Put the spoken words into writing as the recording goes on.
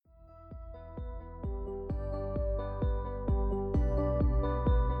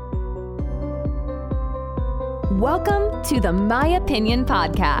Welcome to the My Opinion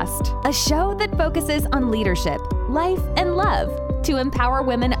Podcast, a show that focuses on leadership, life, and love to empower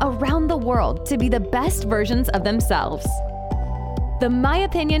women around the world to be the best versions of themselves. The My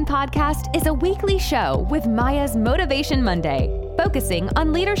Opinion Podcast is a weekly show with Maya's Motivation Monday, focusing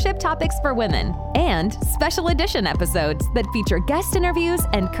on leadership topics for women, and special edition episodes that feature guest interviews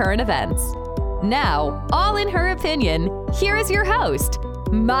and current events. Now, all in her opinion, here is your host,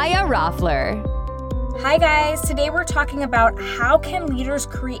 Maya Roffler. Hi guys, today we're talking about how can leaders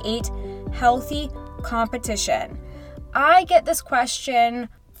create healthy competition. I get this question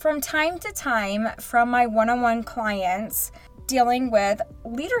from time to time from my one-on-one clients dealing with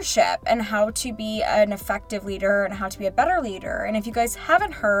leadership and how to be an effective leader and how to be a better leader. And if you guys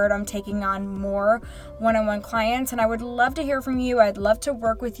haven't heard, I'm taking on more one-on-one clients and I would love to hear from you. I'd love to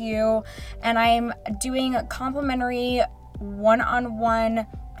work with you. And I'm doing complimentary one-on-one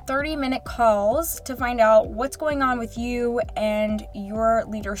 30-minute calls to find out what's going on with you and your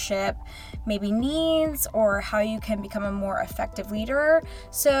leadership, maybe needs, or how you can become a more effective leader.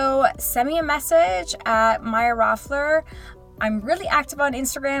 So send me a message at Maya Roffler. I'm really active on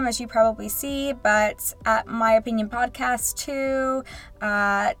Instagram, as you probably see, but at My Opinion Podcast too.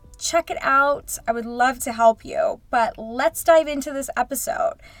 Check it out. I would love to help you. But let's dive into this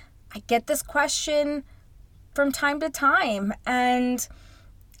episode. I get this question from time to time, and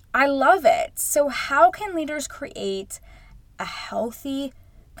I love it. So how can leaders create a healthy,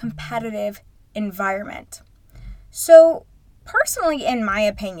 competitive environment? So personally, in my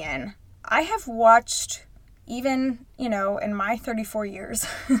opinion, I have watched, even, in my 34 years,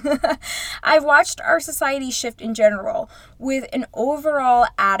 I've watched our society shift in general with an overall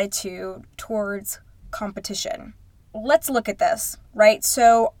attitude towards competition. Let's look at this, right?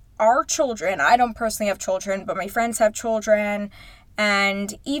 So our children, I don't personally have children, but my friends have children.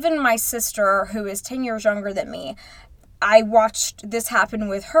 And even my sister, who is 10 years younger than me, I watched this happen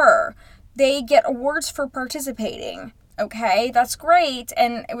with her. They get awards for participating. Okay, that's great.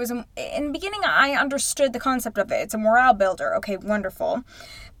 And it was, in the beginning, I understood the concept of it. It's a morale builder. Okay, wonderful.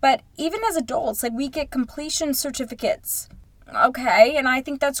 But even as adults, we get completion certificates. Okay, and I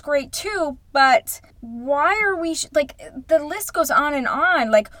think that's great too. But why are we, the list goes on and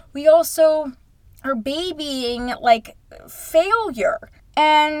on. We also are babying failure.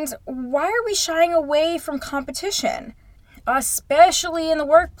 And why are we shying away from competition, especially in the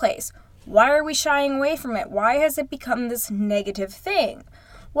workplace? Why are we shying away from it? Why has it become this negative thing?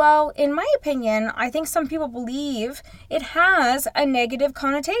 Well, in my opinion, I think some people believe it has a negative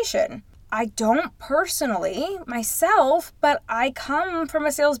connotation. I don't personally myself, but I come from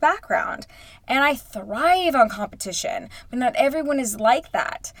a sales background and I thrive on competition, but not everyone is like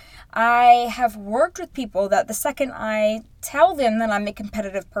that. I have worked with people that the second I tell them that I'm a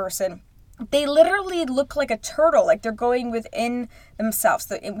competitive person, they literally look like a turtle, like they're going within themselves,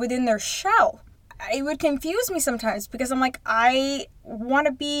 within their shell. It would confuse me sometimes because I'm like, I want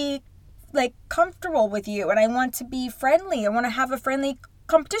to be comfortable with you and I want to be friendly. I want to have a friendly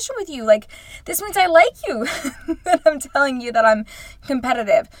competition with you. This means I like you that I'm telling you that I'm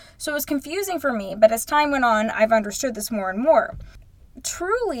competitive. So it was confusing for me, but as time went on, I've understood this more and more.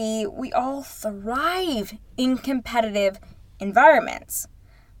 Truly, we all thrive in competitive environments.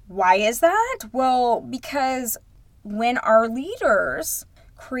 Why is that? Well, because when our leaders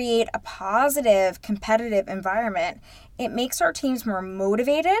create a positive, competitive environment, it makes our teams more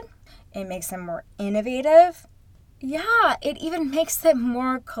motivated. It makes them more innovative. Yeah, it even makes them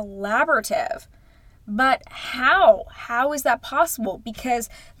more collaborative. But how? How is that possible? Because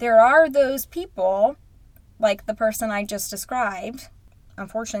there are those people, like the person I just described,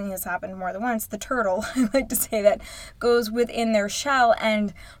 unfortunately this happened more than once, the turtle, I like to say, that goes within their shell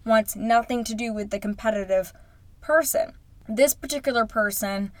and wants nothing to do with the competitive person. This particular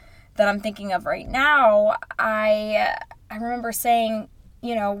person that I'm thinking of right now, I remember saying,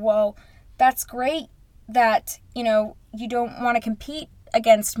 well, that's great that, you don't want to compete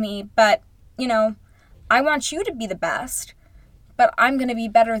against me, but, I want you to be the best, but I'm going to be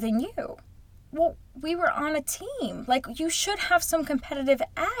better than you. Well, we were on a team. You should have some competitive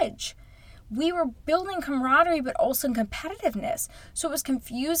edge. We were building camaraderie, but also competitiveness. So it was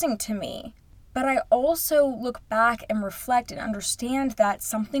confusing to me. But I also look back and reflect and understand that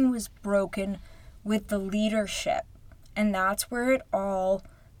something was broken with the leadership. And that's where it all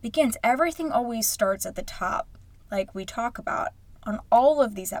begins. Everything always starts at the top, like we talk about on all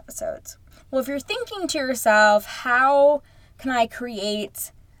of these episodes. Well, if you're thinking to yourself, how can I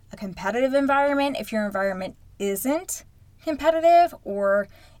create a competitive environment if your environment isn't competitive, or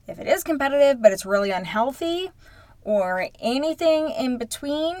if it is competitive but it's really unhealthy, or anything in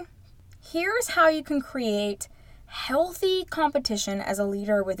between, here's how you can create healthy competition as a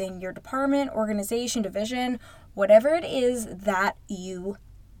leader within your department, organization, division, whatever it is that you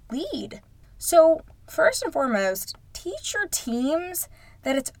lead. So first and foremost, teach your teams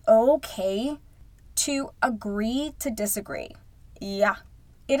that it's okay to agree to disagree. Yeah,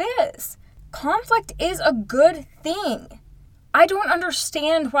 it is. Conflict is a good thing. I don't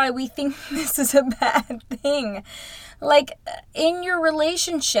understand why we think this is a bad thing. Like, in your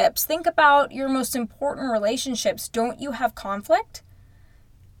relationships, think about your most important relationships. Don't you have conflict?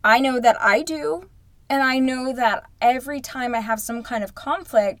 I know that I do. And I know that every time I have some kind of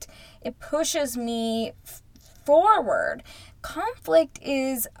conflict, it pushes me forward. Conflict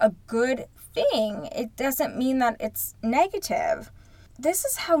is a good thing. It doesn't mean that it's negative. This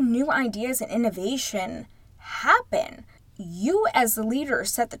is how new ideas and innovation happen. You as the leader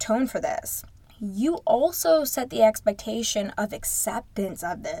set the tone for this. You also set the expectation of acceptance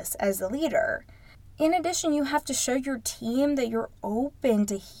of this as the leader. In addition, you have to show your team that you're open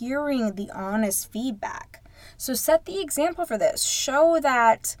to hearing the honest feedback. So set the example for this. Show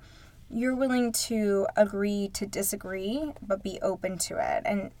that you're willing to agree to disagree, but be open to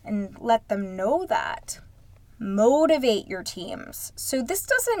it, and let them know that. Motivate your teams. So this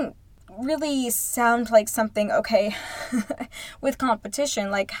doesn't really sound like something, okay, with competition,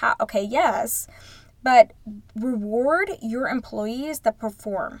 like how, okay, yes, but reward your employees that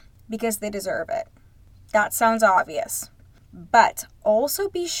perform because they deserve it. That sounds obvious, but also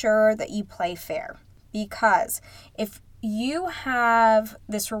be sure that you play fair, because if you have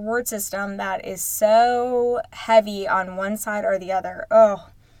this reward system that is so heavy on one side or the other,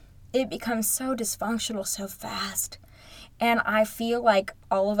 it becomes so dysfunctional so fast. And I feel like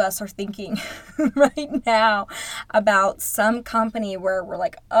all of us are thinking right now about some company where we're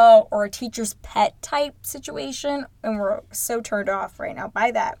like, or a teacher's pet type situation, and we're so turned off right now by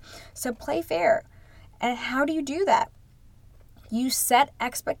that. So play fair. And how do you do that? You set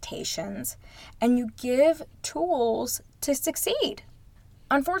expectations and you give tools to succeed.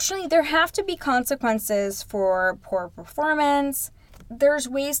 Unfortunately, there have to be consequences for poor performance. There's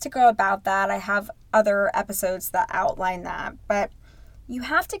ways to go about that. I have other episodes that outline that, but you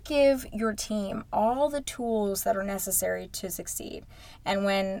have to give your team all the tools that are necessary to succeed. And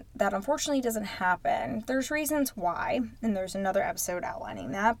when that unfortunately doesn't happen, there's reasons why, and there's another episode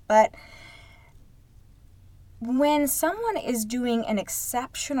outlining that, but when someone is doing an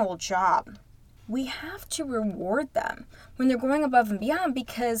exceptional job, we have to reward them when they're going above and beyond,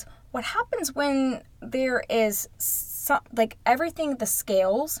 because what happens when there is everything,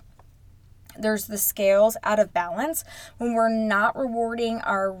 there's the scales out of balance, when we're not rewarding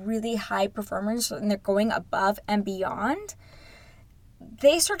our really high performers and they're going above and beyond,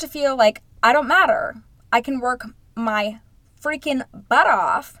 they start to feel like, I don't matter. I can work my freaking butt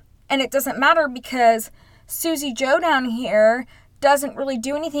off and it doesn't matter because Susie Joe down here doesn't really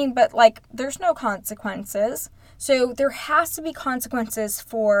do anything, but there's no consequences. So there has to be consequences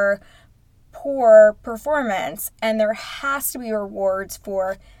for poor performance, and there has to be rewards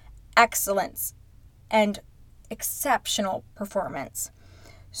for excellence and exceptional performance.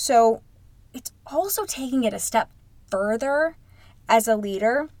 So it's also taking it a step further as a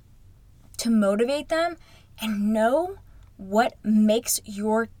leader to motivate them and know what makes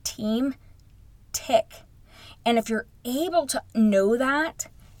your team tick. And if you're able to know that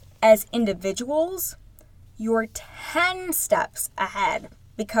as individuals, you're 10 steps ahead,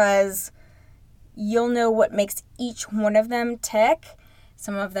 because you'll know what makes each one of them tick.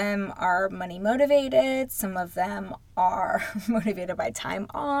 Some of them are money motivated. Some of them are motivated by time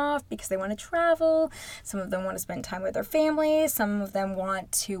off because they want to travel. Some of them want to spend time with their families. Some of them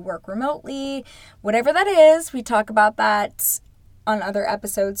want to work remotely. Whatever that is, we talk about that on other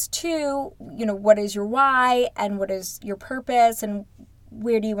episodes too. What is your why and what is your purpose and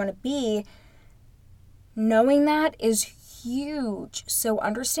where do you want to be? Knowing that is huge. So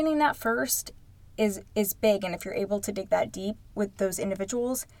understanding that first is big, and if you're able to dig that deep with those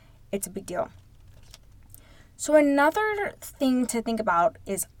individuals, it's a big deal. So another thing to think about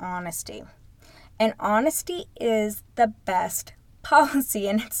is honesty. And honesty is the best policy,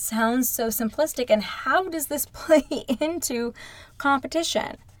 and it sounds so simplistic. And how does this play into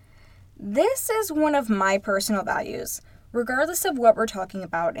competition? This is one of my personal values, regardless of what we're talking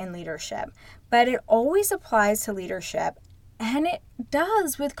about in leadership, but it always applies to leadership, and it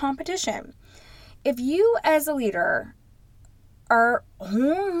does with competition. If you as a leader are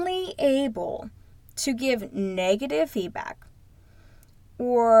only able to give negative feedback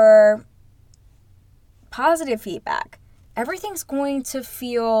or positive feedback, everything's going to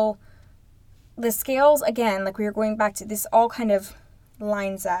feel, the scales, again, like we were going back to this, all kind of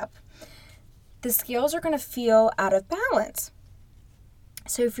lines up. the scales are going to feel out of balance.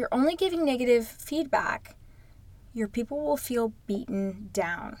 So if you're only giving negative feedback, your people will feel beaten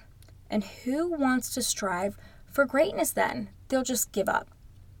down. And who wants to strive for greatness then? They'll just give up.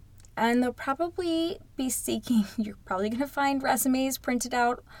 And they'll probably be seeking, you're probably going to find resumes printed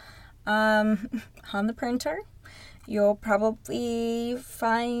out on the printer. You'll probably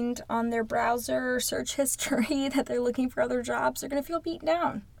find on their browser search history that they're looking for other jobs. They're going to feel beaten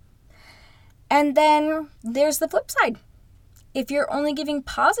down. And then there's the flip side. If you're only giving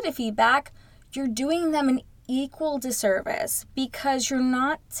positive feedback, you're doing them an equal disservice because you're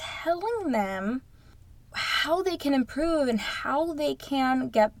not telling them how they can improve and how they can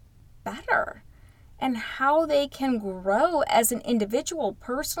get better and how they can grow as an individual,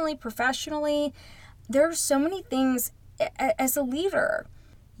 personally, professionally. There are so many things. As a leader,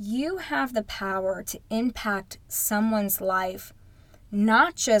 you have the power to impact someone's life,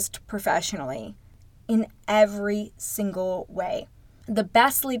 not just professionally, in every single way. The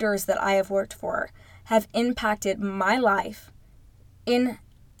best leaders that I have worked for have impacted my life in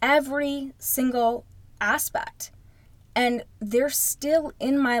every single aspect. And they're still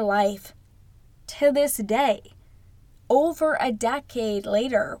in my life to this day. Over a decade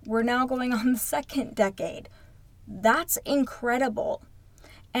later, we're now going on the second decade. That's incredible.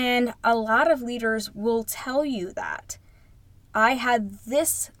 And a lot of leaders will tell you that. I had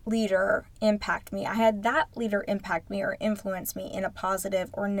this leader impact me. I had that leader impact me or influence me in a positive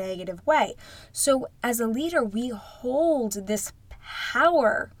or negative way. So as a leader, we hold this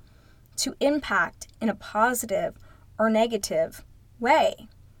power to impact in a positive or negative way.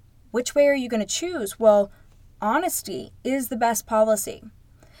 Which way are you going to choose? Well, honesty is the best policy.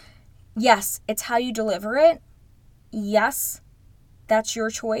 Yes, it's how you deliver it. Yes, that's your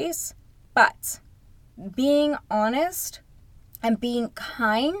choice. But being honest and being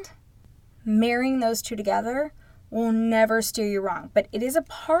kind, marrying those two together, will never steer you wrong. But it is a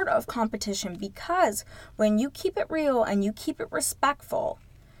part of competition because when you keep it real and you keep it respectful,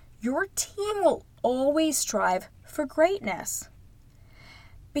 your team will always strive for greatness.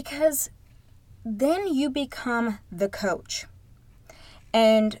 Because then you become the coach.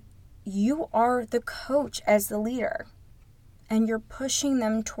 And you are the coach as the leader. And you're pushing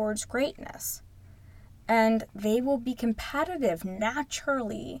them towards greatness. And they will be competitive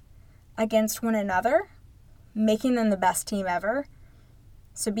naturally against one another, making them the best team ever.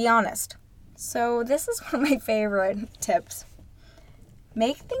 So be honest. So this is one of my favorite tips.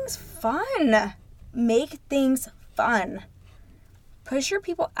 Make things fun. Make things fun. Push your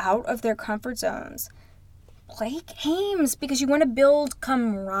people out of their comfort zones. Play games because you want to build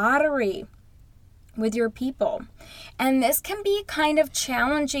camaraderie with your people. And this can be kind of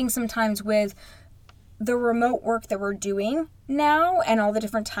challenging sometimes with the remote work that we're doing now and all the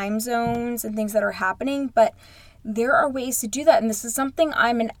different time zones and things that are happening, but there are ways to do that. And this is something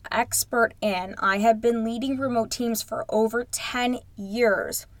I'm an expert in. I have been leading remote teams for over 10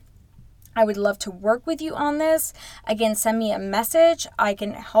 years. I would love to work with you on this. Again, send me a message. I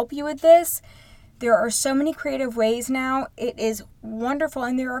can help you with this. There are so many creative ways now. It is wonderful.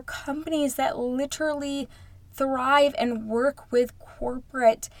 And there are companies that literally thrive and work with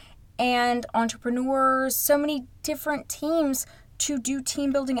corporate and entrepreneurs, so many different teams to do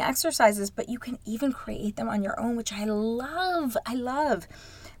team building exercises, but you can even create them on your own, which I love.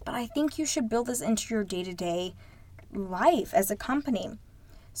 But I think you should build this into your day-to-day life as a company.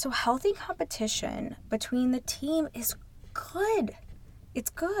 So healthy competition between the team is good. It's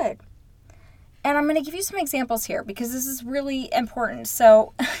good. And I'm going to give you some examples here because this is really important.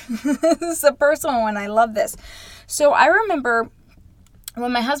 So this is a personal one. I love this. So I remember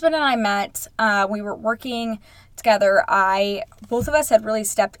when my husband and I met, we were working together. Both of us had really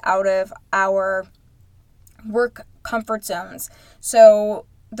stepped out of our work comfort zones. So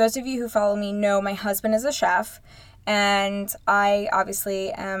those of you who follow me know my husband is a chef, and I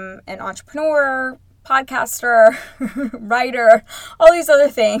obviously am an entrepreneur, podcaster, writer, all these other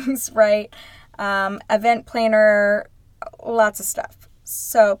things, right? Event planner, lots of stuff.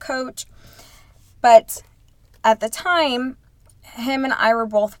 So coach. But at the time, him and I were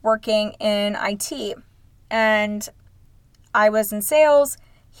both working in IT, and I was in sales.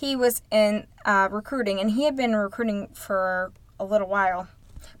 He was in recruiting, and he had been recruiting for a little while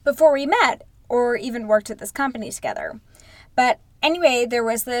before we met or even worked at this company together. But anyway, there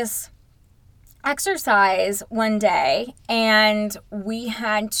was this exercise one day, and we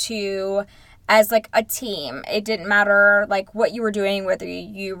had to, as like a team, it didn't matter like what you were doing, whether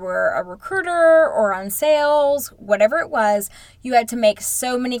you were a recruiter or on sales, whatever it was, you had to make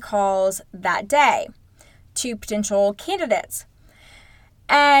so many calls that day to potential candidates.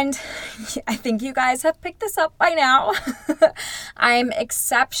 And I think you guys have picked this up by now. I'm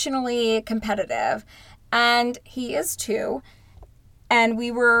exceptionally competitive, and he is too. And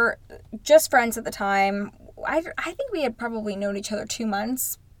we were just friends at the time. I think we had probably known each other 2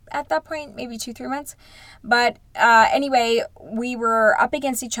 months at that point, maybe 2-3 months. But anyway, we were up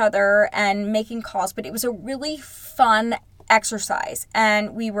against each other and making calls, but it was a really fun exercise.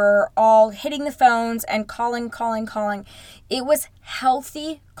 And we were all hitting the phones and calling. It was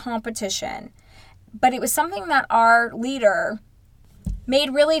healthy competition, but it was something that our leader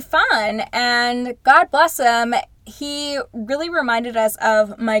made really fun. And God bless him, he really reminded us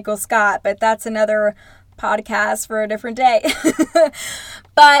of Michael Scott, but that's another podcast for a different day.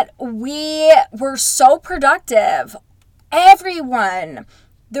 But we were so productive. Everyone,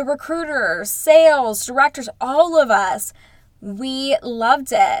 the recruiters, sales, directors, all of us, we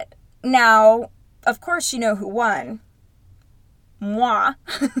loved it. Now, of course, you know who won. Moi.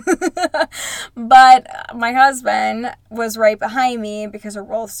 But my husband was right behind me because we're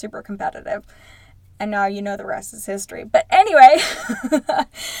both super competitive. And now you know the rest is history. But anyway,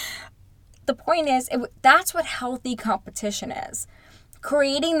 the point is, that's what healthy competition is.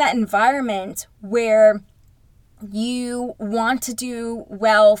 Creating that environment where you want to do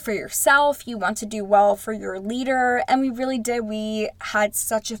well for yourself, you want to do well for your leader, and we really did. We had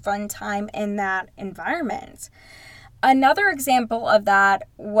such a fun time in that environment. Another example of that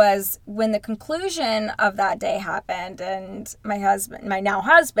was when the conclusion of that day happened, and my now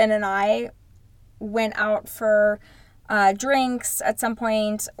husband and I went out for drinks at some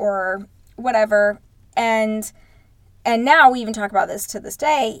point or whatever, and now we even talk about this to this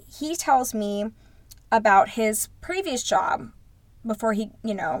day. He tells me about his previous job before he,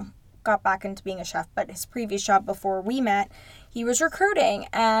 got back into being a chef, but his previous job before we met, he was recruiting,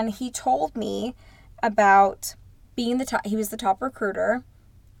 and he told me about being he was the top recruiter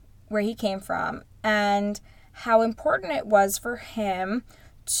where he came from, and how important it was for him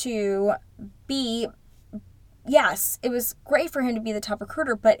to be, yes, it was great for him to be the top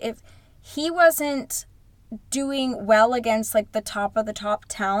recruiter, but if he wasn't doing well against like the top of the top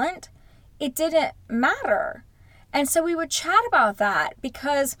talent, it didn't matter. And so we would chat about that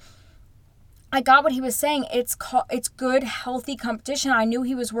because I got what he was saying. It's good, healthy competition. I knew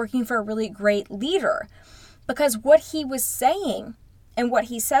he was working for a really great leader because what he was saying and what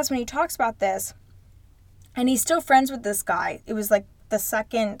he says when he talks about this, and he's still friends with this guy. It was like the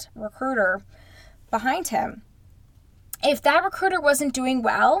second recruiter behind him. If that recruiter wasn't doing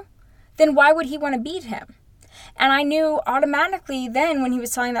well, then why would he want to beat him? And I knew automatically then when he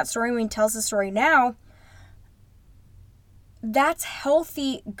was telling that story, when he tells the story now, that's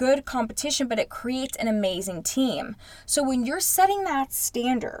healthy, good competition, but it creates an amazing team. So when you're setting that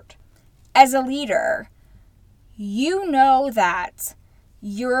standard as a leader, you know that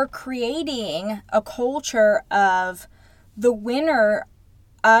you're creating a culture of the winner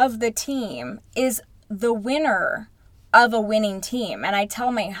of the team is the winner of a winning team. And I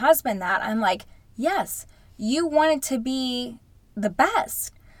tell my husband that. I'm like, yes, you want it to be the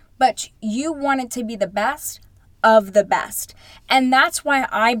best, but you want it to be the best of the best. And that's why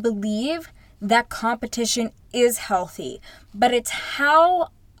I believe that competition is healthy. But it's how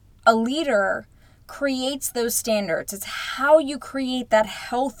a leader creates those standards. It's how you create that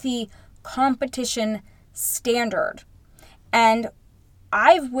healthy competition standard. And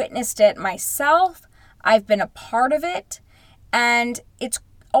I've witnessed it myself. I've been a part of it. And it's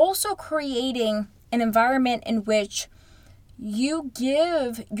also creating an environment in which you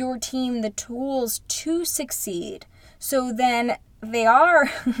give your team the tools to succeed. So then they are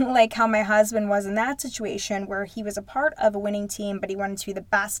like how my husband was in that situation where he was a part of a winning team, but he wanted to be the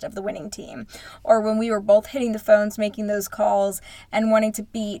best of the winning team. Or when we were both hitting the phones, making those calls and wanting to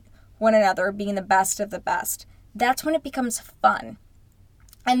beat one another, being the best of the best. That's when it becomes fun.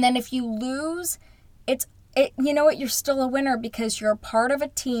 And then if you lose, you know what, you're still a winner because you're a part of a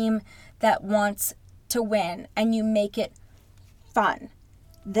team that wants to win and you make it fun.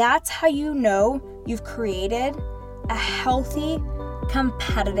 That's how you know you've created a healthy,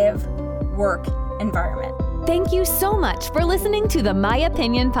 competitive work environment. Thank you so much for listening to the My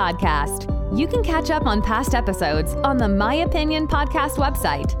Opinion Podcast. You can catch up on past episodes on the My Opinion Podcast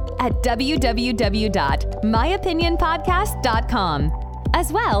website at www.myopinionpodcast.com,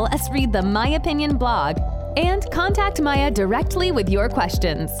 as well as read the My Opinion blog and contact Maya directly with your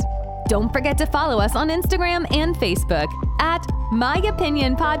questions. Don't forget to follow us on Instagram and Facebook at My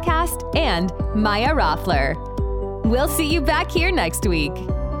Opinion Podcast and Maya Roffler. We'll see you back here next week.